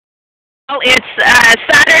Well, it's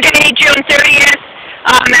Saturday, June 30th,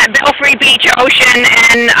 at Belfry Beach Ocean,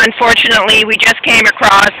 and unfortunately we just came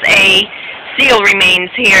across a seal remains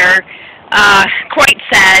here. Quite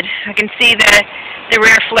sad. I can see the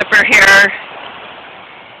rear flipper here.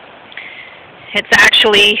 It's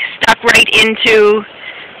actually stuck right into,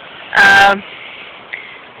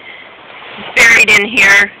 buried in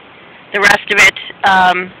here. The rest of it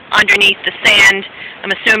underneath the sand.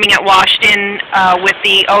 I'm assuming it washed in with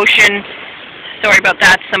the ocean. Sorry about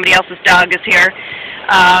that, somebody else's dog is here.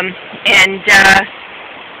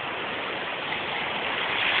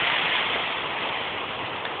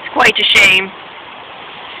 It's quite a shame.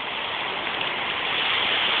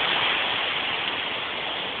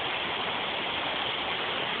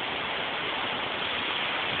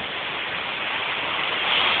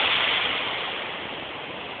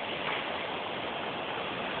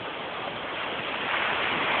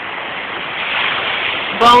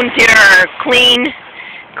 Bones here are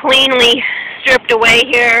cleanly stripped away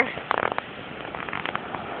here.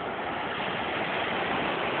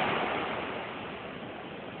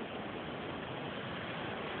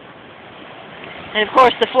 And of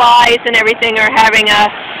course the flies and everything are having a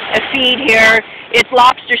feed here. It's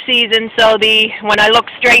lobster season, so when I look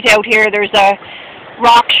straight out here, there's a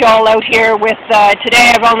rock shoal out here with,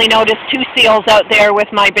 today I've only noticed 2 seals out there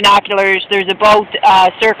with my binoculars. There's a boat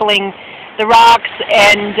circling the rocks,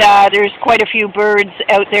 and there's quite a few birds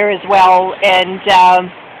out there as well, and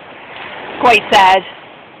quite sad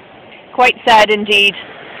indeed.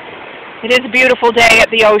 It is a beautiful day at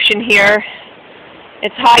the ocean here.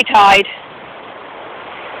 It's high tide.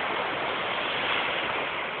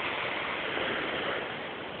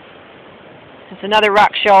 There's another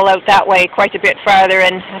rock shoal out that way quite a bit farther,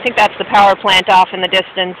 and I think that's the power plant off in the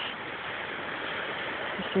distance.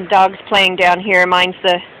 Some dogs playing down here. Mine's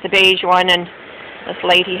the beige one, and this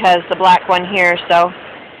lady has the black one here, so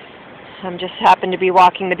I'm just happened to be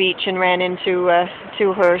walking the beach and ran into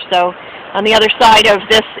to her. So on the other side of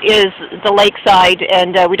this is the lakeside,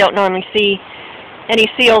 and we don't normally see any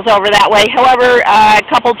seals over that way. However, a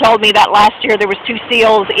couple told me that last year there was 2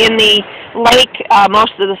 seals in the lake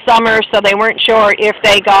most of the summer, so they weren't sure if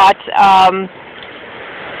they got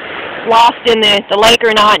lost in the lake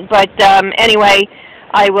or not, but anyway,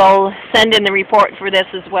 I will send in the report for this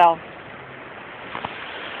as well.